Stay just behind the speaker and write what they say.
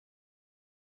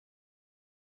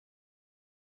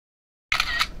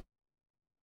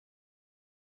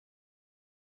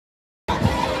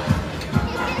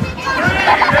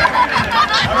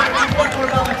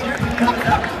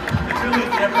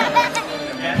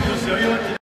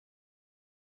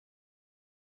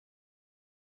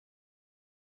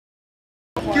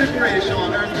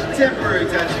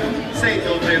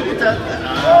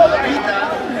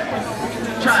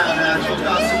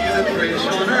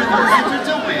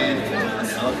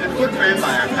Elephant footprint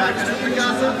by our passionate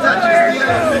Picasso touches the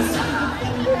elephant.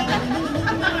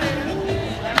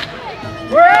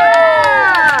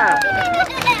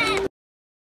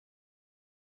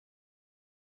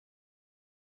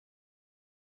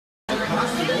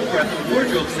 Over at the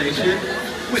wardrobe station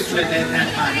with Lynette and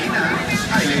Marina.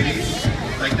 Hi ladies,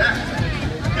 like that.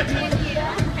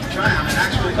 Try on an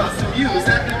actual costume used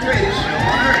at the greatest show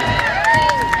on earth.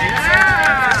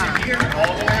 It's here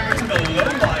all the way over to the low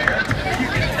wire. You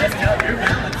can test out your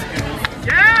balance skills.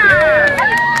 Yeah!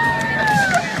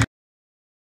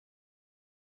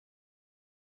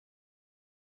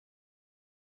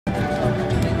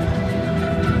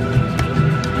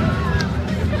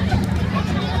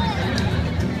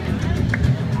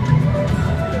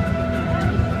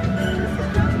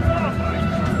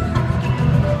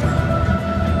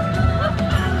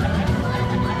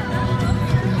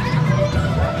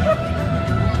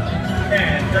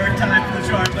 Third time for the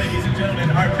charm, ladies and gentlemen.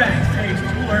 Our backstage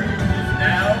tour is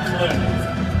now closed.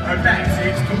 Our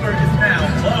backstage tour is now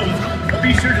closed. But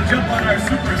be sure to jump on our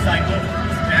super cycle,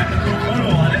 snap a cool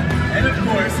photo on it, and of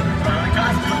course, try on a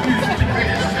costume used at the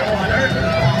greatest show on earth.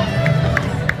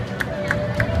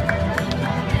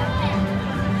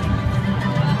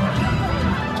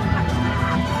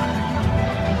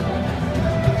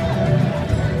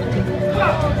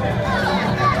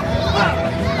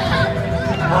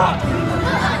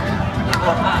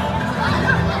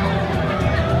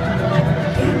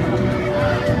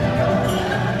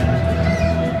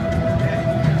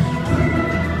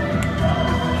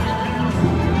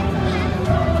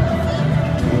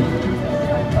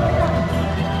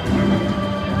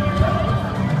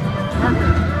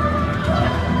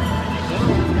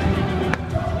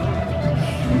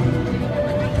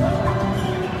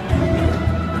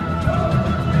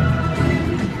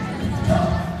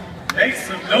 Make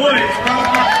some noise!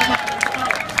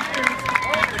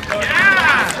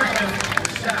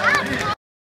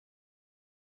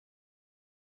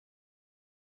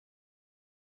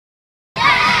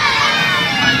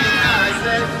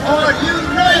 Are you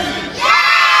ready?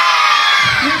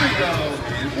 Yeah! Here we go.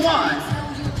 1,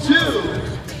 2,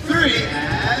 3,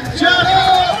 and jump!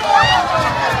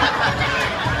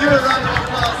 Give a round of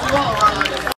applause to all our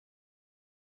audience.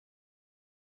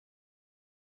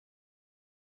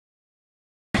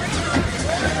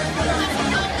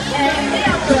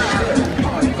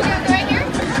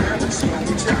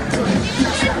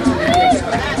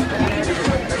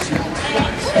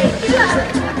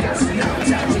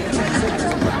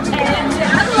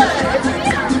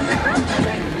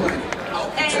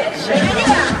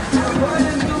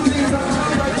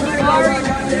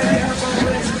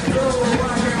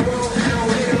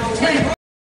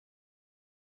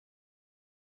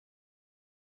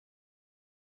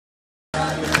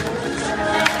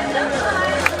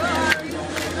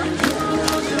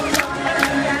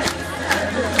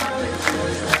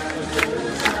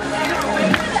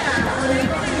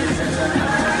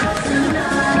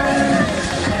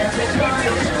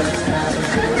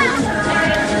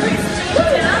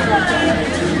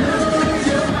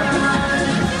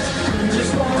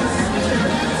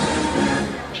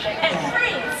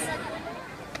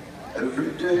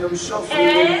 Every day I'm shuffling.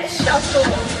 And shuffle.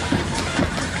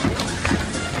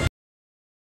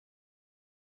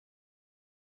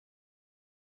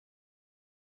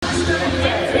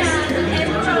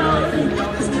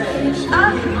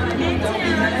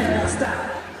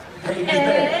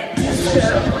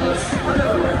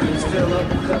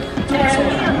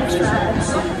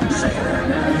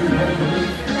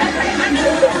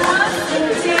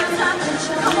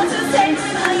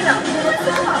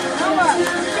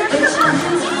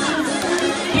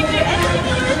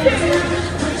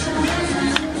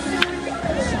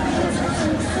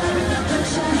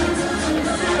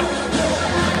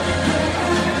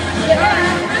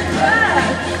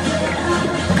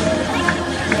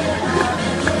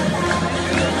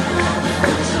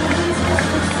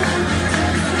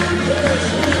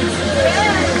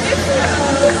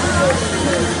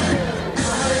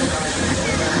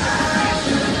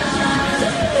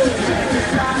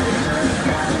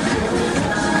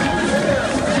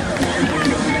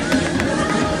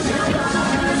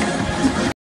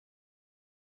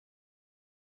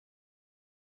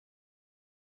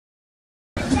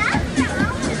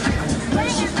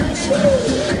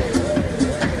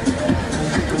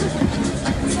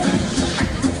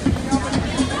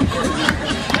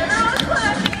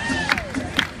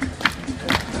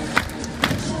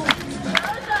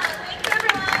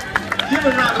 Give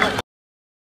a round of applause.